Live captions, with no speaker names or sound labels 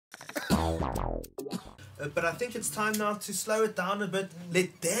but I think it's time now to slow it down a bit.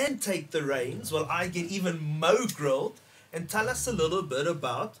 Let Dan take the reins while I get even more grilled and tell us a little bit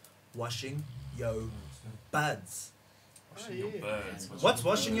about washing your buds. Washing your buds. What's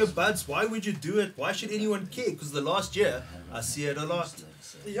washing your buds? Why would you do it? Why should anyone care? Because the last year, I see it a lot.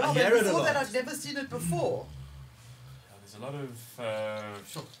 Yeah, I but hear it a before lot. that I've never seen it before. There's a lot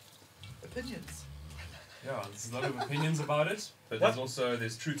of Opinions. yeah, there's a lot of opinions about it, but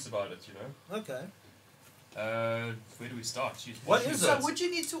there's truths about it, you know. Okay. Where do we start? Jeez, What washing is So it? would you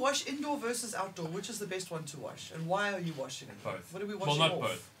need to wash indoor versus outdoor? Which is the best one to wash? And why are you washing it? Both. What are we washing Well, not off?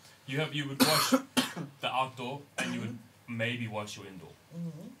 both. You would wash the outdoor and you would maybe wash your indoor.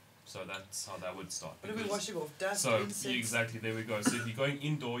 Mm-hmm. So that's how that would start. What are we because- washing off? Dust, So insects? exactly, there we go. So if you're going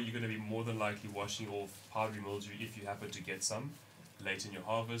indoor, you're going to be more than likely washing off powdery mildew if you happen to get some late in your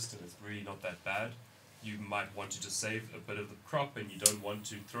harvest, and it's really not that bad. You might want to just save a bit of the crop, and you don't want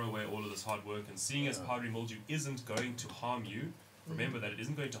to throw away all of this hard work. And seeing as powdery mildew isn't going to harm you, remember that it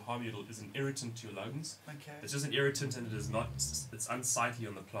isn't going to harm you. It is an irritant to your lungs. Okay. It's just an irritant, and it is not. It's unsightly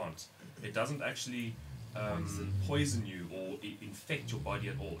on the plant. It doesn't actually poison you or infect your body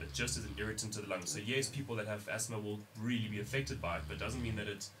at all. It just is an irritant to the lungs. So yes, people that have asthma will really be affected by it, but it doesn't mean that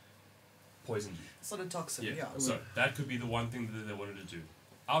it poisons you. It's not a toxin, yeah. So that could be the one thing that they wanted to do.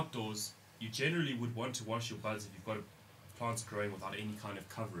 Outdoors, you generally would want to wash your buds if you've got plants growing without any kind of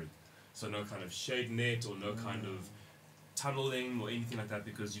covering. So no kind of shade net or no kind of tunneling or anything like that,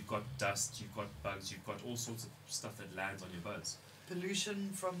 because you've got dust, you've got bugs, you've got all sorts of stuff that lands on your buds. Pollution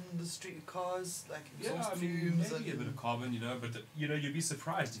from the street cars, like Yeah, exhaust I mean, fumes maybe a and bit of carbon, you know, but you'd be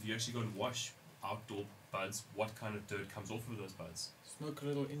surprised if you actually go and wash outdoor buds, what kind of dirt comes off of those buds. Smoke a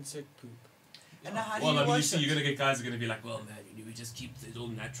little insect poop. And now how do Well, you I mean, you wash see, it? you're gonna get guys who are gonna be like, well, man, we just keep it all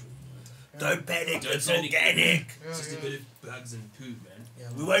natural. Don't panic, Don't it's panic. organic. Yeah, Just yeah. a bit of bugs and poo, man.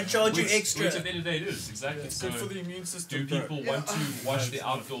 Yeah, We won't charge you Which extra. at the end of the day it is, exactly. It's So good for the immune system. do bro. people Yeah. want to wash the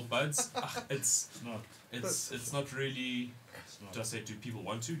outdoor buds? It's not. it's not really. It's not. Just say, do people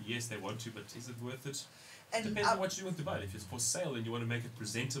want to? Yes, they want to, but is it worth it? And Depends on what you do with the bud. If it's for sale and you want to make it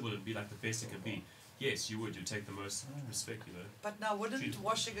presentable and be like the best it can be, yes, you would. You take the most respect, you know. but now wouldn't Excuse me.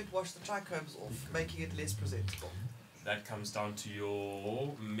 washing it wash the trichomes off, making it less presentable? That comes down to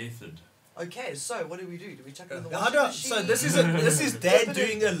your method. Okay, so what do we do? Do we chuck it in the How washing do, machine? so this is Dad Dip it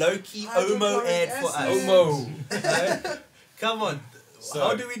doing in a low-key Omo hydrochloric ad for us. acid. Omo. Come on. So-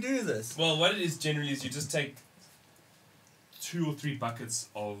 How do we do this? Well, what it is generally is you just take 2 or 3 buckets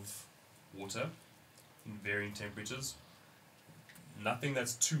of water in varying temperatures. Nothing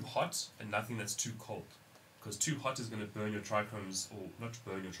that's too hot and nothing that's too cold. Because too hot is going to burn your trichomes, or not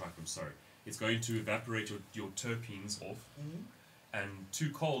burn your trichomes, sorry. It's going to evaporate your terpenes off. Mhm. And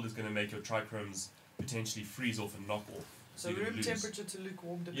too cold is going to make your trichomes potentially freeze off and knock off. So you're gonna room lose. temperature to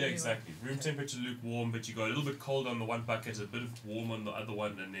lukewarm Yeah, depending exactly. Room temperature lukewarm, but you go a little bit cold on the one bucket, a bit of warm on the other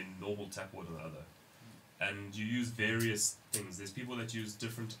one, and then normal tap water on the other. And you use various things. There's people that use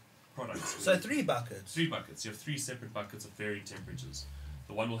different products. So 3 buckets. 3 buckets. You have 3 separate buckets of varying temperatures.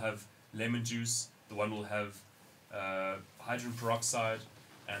 The one will have lemon juice, the one will have hydrogen peroxide,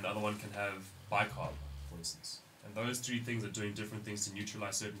 and the other one can have bicarb, for instance. And those 3 things are doing different things to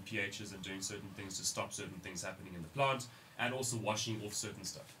neutralize certain pHs and doing certain things to stop certain things happening in the plant, and also washing off certain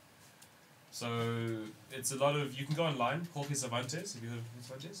stuff. So it's a lot of, you can go online, Jorge Cervantes, have you heard of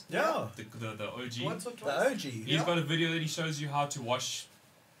Jorge Cervantes? Yeah. The OG. Once or The twice. OG. He's got a video that he shows you how to wash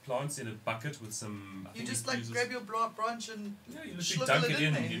plants in a bucket with some. I You think just he like uses- grab your branch and Yeah, you literally Sluggle dunk it it in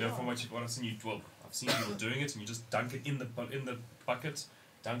in. there, You know, yeah. from what I've seen you. Well, I've seen people doing it, and you just dunk it in the bucket,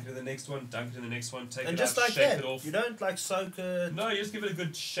 dunk it in the next one, dunk it in the next one, take And it just out, like shake that. it off. You don't like soak it. No, you just give it a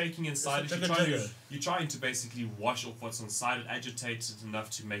good shaking inside. Just a You're jigger trying, jigger. you're trying to basically wash off what's inside it, agitate it enough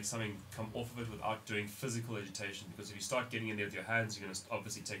to make something come off of it without doing physical agitation. Because if you start getting in there with your hands, you're going to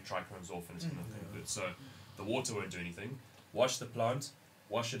obviously take trichomes off, and it's not going to be good. So the water won't do anything. Wash the plant,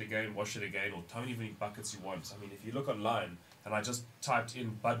 wash it again, or how many buckets you want. I mean, if you look online, and I just typed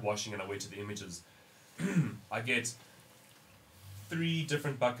in bud washing and I went to the images, I get 3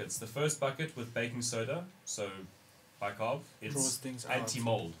 different buckets. The first bucket with baking soda, so bicarb, Draws it's things out.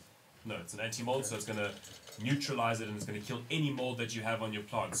 anti-mold. No, it's an anti-mold, so it's going to neutralize it and it's going to kill any mold that you have on your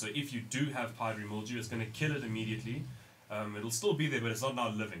plant. So if you do have powdery mildew, it's going to kill it immediately. It'll still be there, but it's not now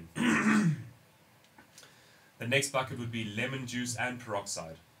living. The next bucket would be lemon juice and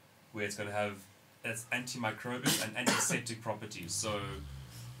peroxide, where it's going to have its antimicrobial and antiseptic properties. So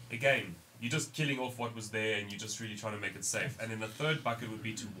again, you're just killing off what was there and you're just really trying to make it safe. And then the third bucket would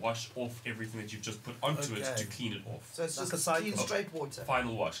be to wash off everything that you've just put onto it Okay. to clean it off. so it's Like a just cycle. clean straight water.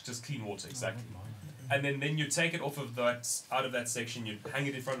 Final wash, just clean water, exactly. and then you take it off of that, out of that section, you hang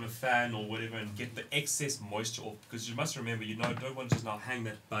it in front of a fan or whatever and get the excess moisture off, because you must remember, you don't want to just now hang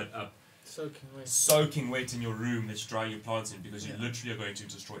that bud up soaking wet in your room that's drying your plants in, because you literally are going to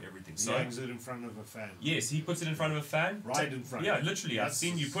destroy everything. He So hangs it in front of a fan. yes, he puts it in front of a fan. Right in front. Yeah, literally. I've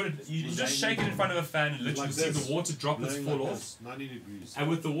seen you put it, you was just hanging shake it in front of a fan and literally like see this, the water droplets blowing fall like off. this, 90 degrees. And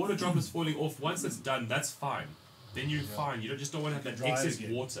with the water droplets falling off, once it's done, that's fine. Then you're fine. You just don't want to have that Dry excess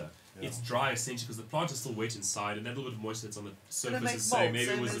again. water. Yeah. It's dry essentially because the plant is still wet inside, and that little bit of moisture that's on the Gonna surface make is saying mold, maybe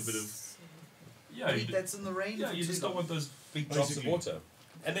it same was a as bit of yeah. weed that's in the rain. Yeah, for you too just don't long. want those big drops of Basically. water.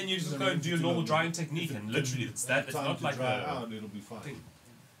 And then you just So go and do a too normal long. drying technique, If and it literally it's that. It's Time not to like dry a out, it'll be fine. thing.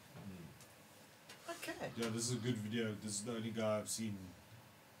 Okay. Yeah, this is a good video. This is the only guy I've seen.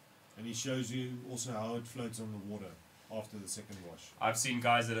 And he shows you also how it floats on the water after the second wash. I've seen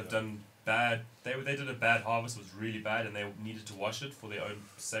guys that have done bad. They did a bad harvest, it was really bad, and they needed to wash it for their own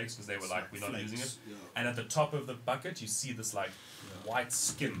sakes because they were like, we're not Flakes, using it. Yeah. And at the top of the bucket, you see this like white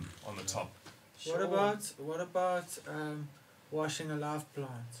skim on the top. What about washing a live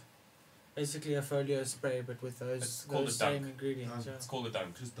plant? Basically a folio spray, but with It's those called a same dunk. ingredients. It's called a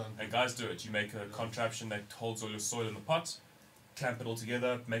dunk. Just done. And guys do it. You make a contraption that holds all your soil in the pot, clamp it all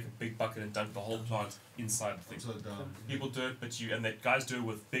together, make a big bucket and dunk the whole plant inside the thing. Upside down. People do it, but guys do it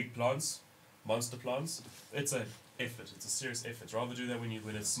with big plants, monster plants. It's a effort. It's a serious effort. Rather do that when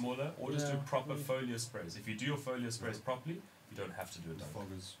it's smaller, or just do Yeah, proper yeah. folio sprays. If you do your folio sprays properly, you don't have to do a Use dunk.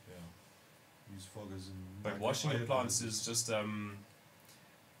 foggers. Yeah. Use foggers and. But washing your plants is just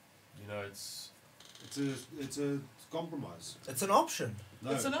It's a compromise. It's an option.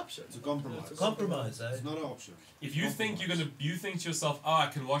 No, It's an option. it's a compromise. It's a Compromise, eh? It's not an option. if you think you think to yourself, I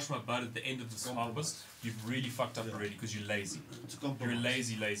can wash my bud at the end of this harvest, you've really fucked up Yeah. already because you're lazy. It's a You're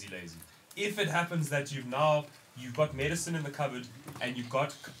compromise. lazy. If it happens that you've got medicine in the cupboard and you've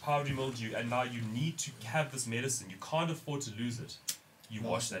got powdery mildew and now you need to have this medicine, you can't afford to lose it. You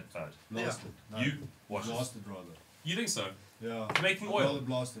wash that bud. Blast it. No. You wash it. Blast it rather. You think so? Yeah. Making I'd oil. rather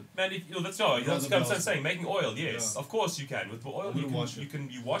blast it. Man, that's Rather what I'm blast saying. Making oil, yes, Yeah. of course you can. With oil, I wouldn't wash it.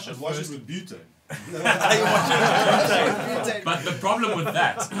 you wash it I'd wash it first. with butane. But the problem with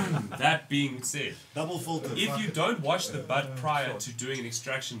that being said, Double filter. if you don't wash the bud prior to doing an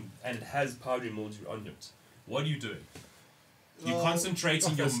extraction and it has powdery mildew on it, what are you doing? You're Well,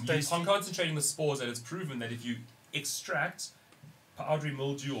 concentrating that's tasty. concentrating the spores, and it's proven that if you extract powdery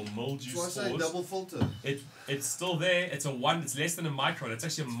mildew or mildew That's why I say spores, double filter. it's still there. It's less than a micron. It's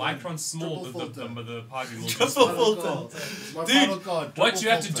actually a micron small. triple The powdery mildew. Triple spore. filter. It's my Dude, final card. What triple you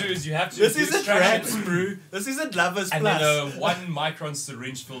have to filter. do is you have to This do isn't extraction rat sprue. This isn't Lovers and Plus. then a 1 micron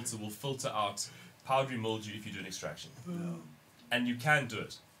syringe filter will filter out powdery mildew if you do an extraction. And you can do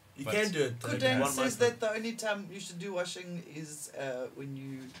it. You but- can do it. Kudan One says micron. that the only time you should do washing is when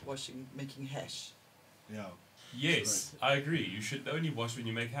you making hash. Yeah. Yes, I agree. You should only wash when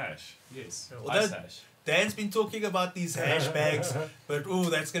you make hash. Yes, Well, ice that- hash. Dan's been talking about these hash bags, but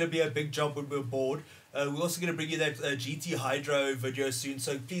that's going to be a big job when we're bored. We're also going to bring you that GT Hydro video soon,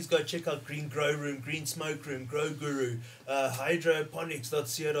 so please go check out Green Grow Room, Green Smoke Room, Grow Guru,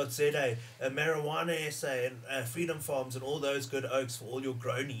 hydroponics.co.za, Marijuana SA, and Freedom Farms, and all those good oaks for all your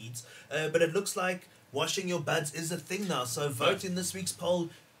grow needs. But it looks like washing your buds is a thing now, so vote in this week's poll.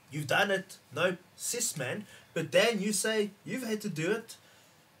 You've done it. No, cis man. But Dan, you say you've had to do it.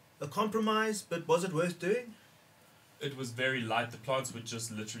 A compromise, but was it worth doing? It was very light. The plants were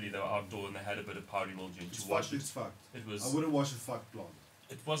just literally, they were outdoor and they had a bit of powdery mildew. And It's to wash fucked. it, It's fucked. it I was. wouldn't wash a fucked plant.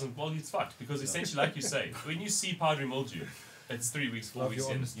 It wasn't. Well, it's fucked because essentially, like you say, when you see powdery mildew, it's 3 weeks, 4 Love weeks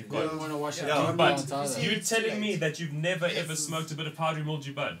your in. honesty. You've You got. don't want to wash Yeah, it. Yeah, down but plant either. see- You're It's telling too me late. that you've never Yes, ever it's- smoked a bit of powdery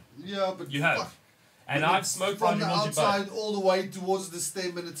mildew bud. Yeah, but You have. fuck. And When I've it's smoked from powdery the mildew bud. outside all the way towards the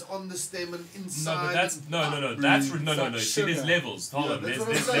stem, and it's on the stem and inside. No, but that's and no. That's fuck, no. See, there's sugar. levels. Hold Yeah, on, that's there's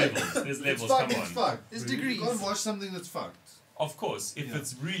what I'm saying. levels. There's It's levels. fucked. Come It's on. fucked. There's You degrees. can't wash something that's fucked. Of course, if Yeah.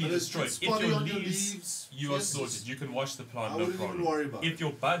 it's really But it's destroyed, if spotty your on your leaves, leaves, you are yes, sorted. You can wash the I plant, no wouldn't even problem. worry about If it.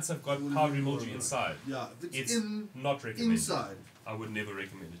 your buds have got Wouldn't powdery even worry mildew about it. inside, Yeah, if it's it's in not recommended. inside, I would never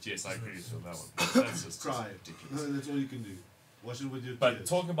recommend it. Yes, I agree with you on that one. That's just try it. ridiculous. That's all you can do. Wash it with your But tears.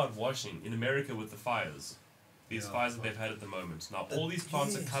 talking about washing, in America with the fires, these Yeah, fires that fuck. they've had at the moment, now all these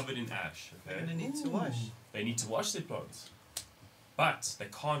plants are Yes. covered in ash, You're okay? gonna need to wash. They need to wash their plants. But they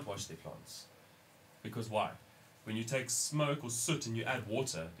can't wash their plants. Because why? When you take smoke or soot and you add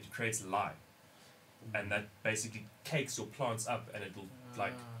water, it creates lye. And that basically cakes your plants up and it will,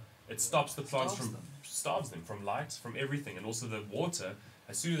 like, it stops the plants Starves from, them. starves them from light, from everything. And also the water,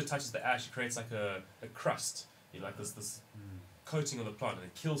 as soon as it touches the ash, it creates like a crust. You know, like this coating on the plant and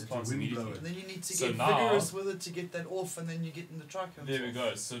it kills It's a plants wind immediately. blower. And then you need to So get now- vigorous with it to get that off, and then you get in the trichomes. There we off.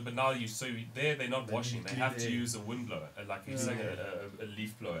 go. So, but now they're not Then washing. you They clean have to the- use a wind blower, like you're Yeah. saying, a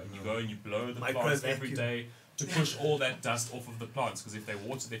leaf blower, and you Yeah. go and you blow the Micro plants every vacuum. day to push all that dust off of the plants. Because if they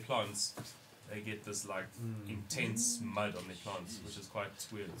water their plants, they get this like intense mud on their plants, which is quite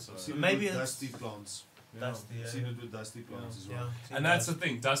weird. So I've seen Maybe it with it's- dusty plants. Dusty, I've yeah. seen it with dusty plants as well. Yeah. and that's the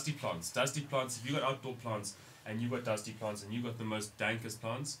thing, dusty plants. Dusty plants. If you got outdoor plants and you got dusty plants and you got the most dankest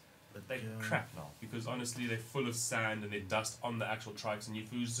plants, but they're Yeah. crap now because honestly they're full of sand and there's dust on the actual trikes. And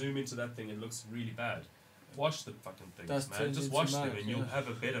if you zoom into that thing, it looks really bad. Wash the fucking things, Dust man. turns Just into wash mud, them and you'll yeah. have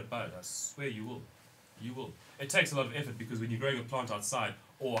a better bud. I swear you will. You will. It takes a lot of effort because when you're growing a plant outside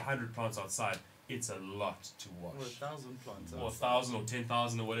or 100 plants outside, it's a lot to Or wash. 1,000 plants. Or 1,000 or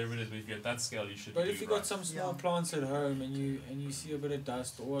 10,000 or whatever it is. But if you're at that scale, you should. But do if you right. got some small Yeah. plants at home and you see a bit of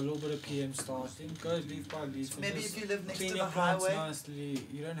dust or a little bit of PM starting, go leaf by leaf. and Maybe just if you live next clean to your the plants highway. nicely.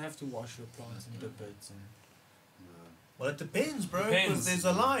 You don't have to wash your plants into bits. And Well, it depends, bro. Depends. Because there's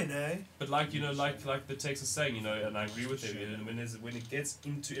a line, eh? But like like the text is saying, and I agree with him. And when it gets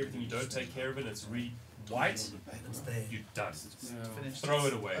into everything, you don't take care of it. It's really white. It's there. You're done. Finished. Throw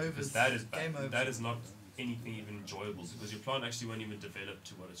it away Over. because that is Game over. bad. That is not anything even enjoyable because your plant actually won't even develop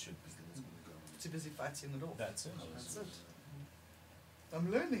to what it should be. Too busy fighting it off. That's it. That's it.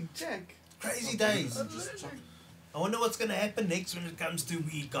 I'm learning. Check. Crazy days. I'm learning. I wonder what's going to happen next when it comes to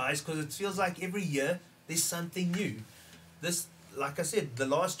weed, guys, because it feels like every year there's something new. This, like I said, the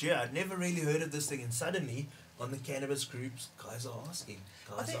last year I'd never really heard of this thing, and suddenly on the cannabis groups, guys are asking.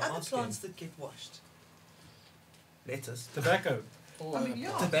 Are Guys there are other asking. plants that get washed? Lettuce. Tobacco. or I mean,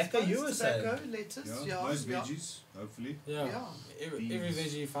 yeah. Tobacco, I suppose you were saying. Tobacco, lettuce, yeah. Most yeah. veggies, hopefully. yeah. Yeah. Every Beans.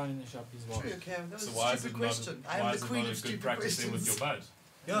 veggie you find in the shop is washed. True, okay. That was So a why is stupid it not? question. I Why am is the it queen not of a good stupid practice then with questions. your bud?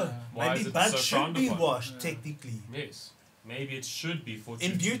 Yeah, Why maybe is it buds so should frowned be upon? washed, Yeah. technically. Yes. Maybe it should be for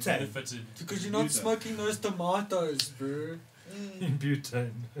In butane. benefited. Because you're not Butane. smoking those tomatoes, bro. Mm,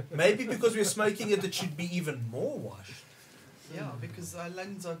 Butane. Maybe because we're smoking it, it should be even more washed. yeah, because our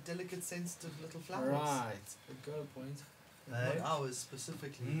lungs are delicate, sensitive little flowers. Right. Got a point. Eh? Not ours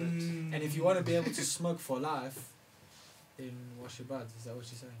specifically, Mm. And if you want to be able to smoke for life, then wash your buds. Is that what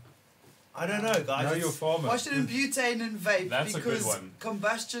you're saying? I don't know, guys. Know it's- your but farmer. wash it in butane and vape That's a good because one.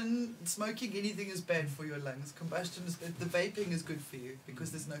 combustion, smoking anything is bad for your lungs. Combustion is the vaping is good for you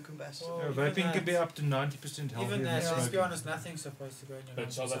because there's no combustion. Well, Yeah, even vaping could be that- up to 90% healthier Even than that, let's be smoking. honest, nothing's supposed to go in your But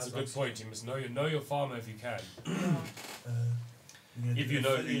lungs. Charles, that's a besides good point. You must know your farmer if you can. If you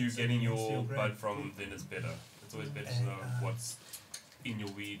know who you're getting your bud from, then it's better. It's always better to know what's in your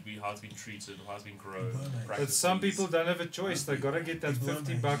weed, how it's been treated, how it's been grown. But some practices. people don't have a choice. They gotta get that People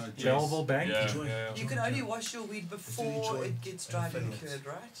 $50 don't have- Belleville bank. Yeah, Joint. yeah. You can only wash your weed before joint it gets dried and affiliates. cured,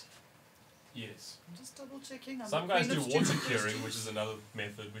 right? Yes. I'm just double checking. I'm Some the guys queen do of water stupid curing, questions. which is another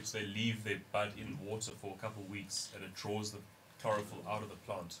method, which they leave their bud in water for a couple of weeks, and it draws the chlorophyll out of the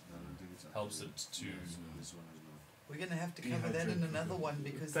plant, helps it to. We're gonna have to cover that in another one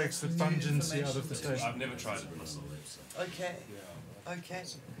because Takes that's the new pungency out of the information. taste. I've never tried it myself. Okay. Okay.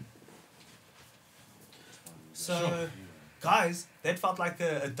 So, guys, that felt like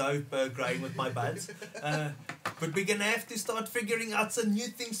a dope grain with my buds. But we're going to have to start figuring out some new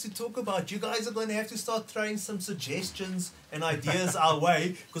things to talk about. You guys are going to have to start throwing some suggestions and ideas our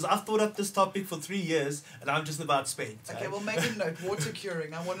way because I've thought up this topic for 3 years and I'm just about spent. Okay, well, make a note. Water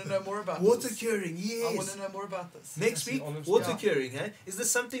curing. I want to know more about Water this. curing, I want yes. to know more about this. Next the week, olives. water Yeah. curing, eh? Is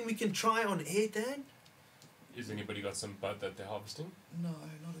this something we can try on air, Dan? Has anybody got some bud that they're harvesting, No,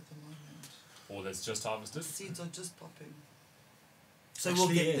 not at the moment. or that's just harvested? Seeds are just popping. So we'll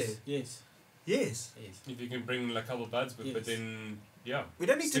get yes, there. Yes. Yes. Yes. If you can bring like a couple buds, but Yes. then yeah. We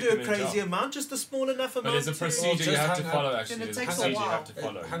don't need to Stick do a them in a crazy jar. amount, just a small enough amount. But there's a to- procedure you just have to hung up. follow. Actually, And it there's a takes a procedure you while. have to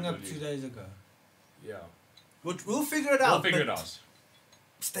follow. It hung up really. 2 days ago. Yeah. We'll figure it We'll out. figure but it out.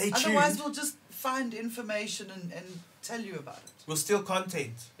 Stay tuned. Otherwise, we'll just find information and tell you about it. We'll steal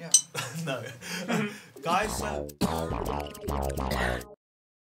content. Yeah. No. Guys, so